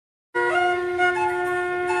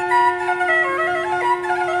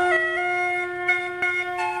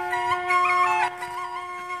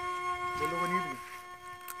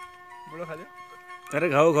अरे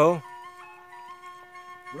खाओ खाओ।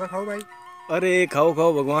 पूरा खाओ भाई। अरे खाओ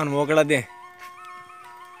खाओ, भगवान मोकड़ा दे।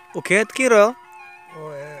 वो खेत की रहो? वो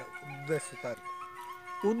है उद्दे सुतार।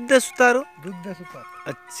 उद्दे सुतारो? दुद्दे सुतार।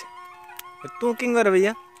 अच्छा, तू किंग कर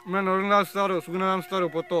भैया? मैं नौरंगनाथ सुतारो, सुगनाराम सुतारो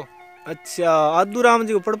पोतो। अच्छा, आदू राम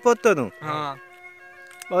जी को पड़ पोतो तू? हाँ।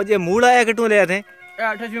 और ये मूड़ा है कटू ले थे?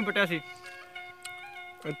 88 में 85।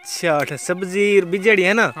 अच्छा, अठ सब्जी बिजड़ी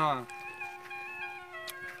है ना? हाँ।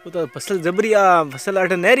 वो तो फसल जबरिया फसल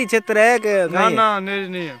अठ नहरी क्षेत्र है कि ना ना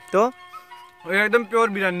नहीं है तो एकदम प्योर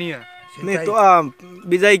बिरानी है। नहीं तो आ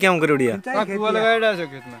बिजाई क्या करोड़िया? कुआं लगाया है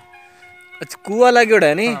खेत में। अच्छा, कुआं लागोड़ा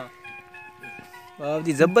है नहीं? हाँ। बाप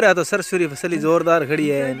जी जबर है, तो सरसुरी फसल जोरदार खड़ी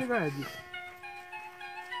है।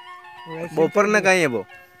 वो पर न कहीं है वो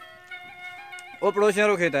पड़ोसियों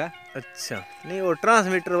रो खेत है। अच्छा, नहीं वो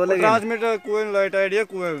ट्रांसमीटर वाला ट्रांसमीटर कुएं लाइट आइडिया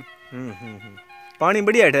कुएं। पानी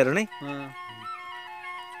बढ़िया है ठहरो नहीं? हाँ।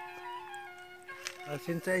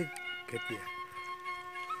 सिंचाई खेती है।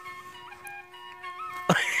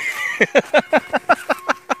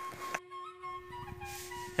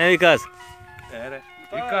 है विकास?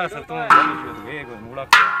 विकास तुम ये कोई मूड़ा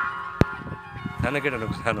थाने केड़ा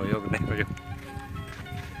नुकसान हो योग नहीं हो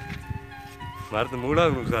मार तो मूड़ा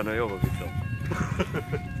नुकसान हो योग तो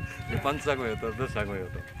 5 को हो तो 10 को हो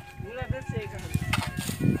तो मूड़ा 10 से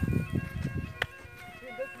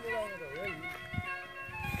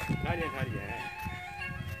खाली है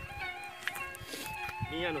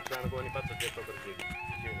निया नुकसान को नहीं पता चेक कर दे।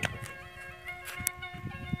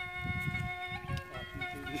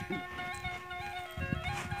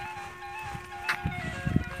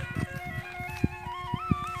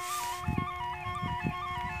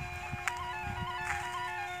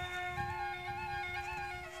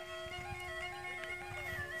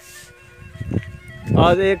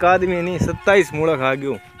 आज एक आदमी नहीं 27 मूड़ा खा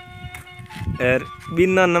गयो और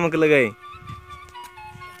बिना नमक लगाए।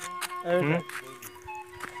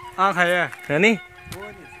 हाँ खाया है नहीं?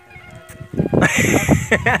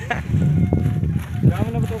 राम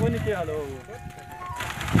ने तो कोई नहीं किया लो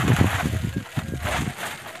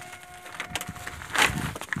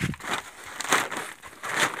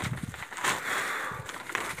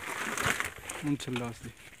मुंचल्ला से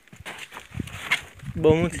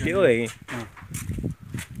बहुत लियो है हां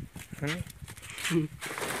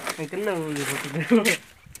है कितना बोली फोटो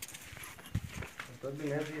तब भी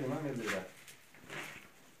है ये ना मिल रहा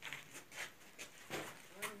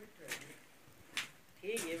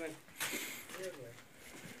ठीक है भाई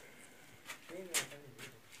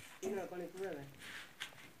तीन पानी पूरा है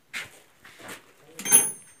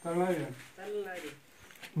चल रे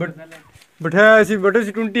बैठा ऐसी बटे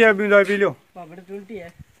सी 20 है बिंदा पी लो बटे 20 है।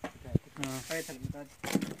 हां आए थल बता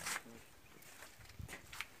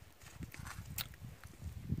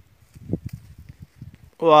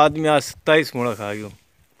वो आदमी आज 27 मूड़ा खा गयो।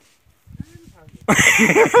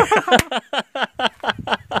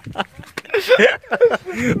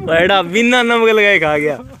 बड़ा बिना नमक लगाए खा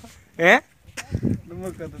गया हैं?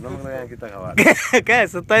 नमक लगाया कितना खवा क्या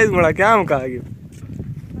 27 मूड़ा क्या हम खा गयो?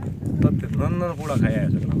 तब नंदन पूरा खाया है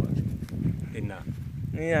सकना इन्ना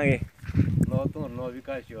नहीं आगे 9 तो 9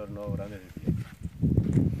 विकास और 9 रमेश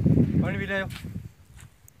पानी भी ले आओ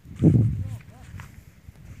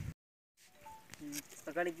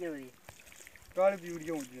पकड़ के वही काली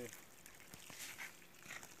वीडियो मुझे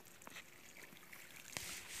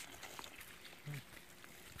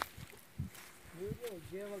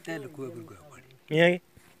तेल कुएं पानी यहाँ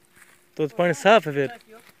तो पानी साफ है फिर?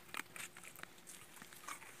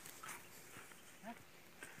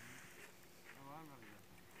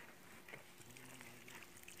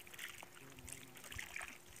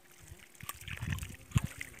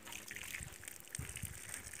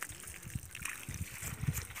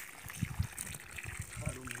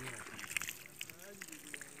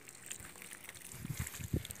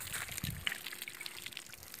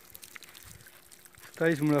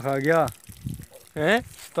 तेईस मुड़ा खा गया हैं?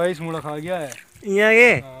 27 मुड़ा खा गया है यहाँ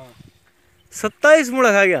के हाँ 27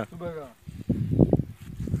 मूड़ा खा गया सुबह का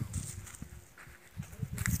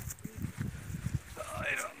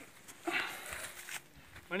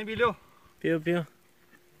पानी पी लो पियो पियो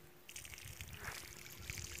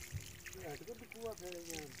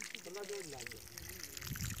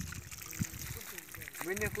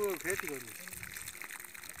बिना कुएं खेती करो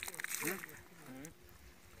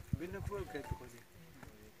बिना कुएं खेती करो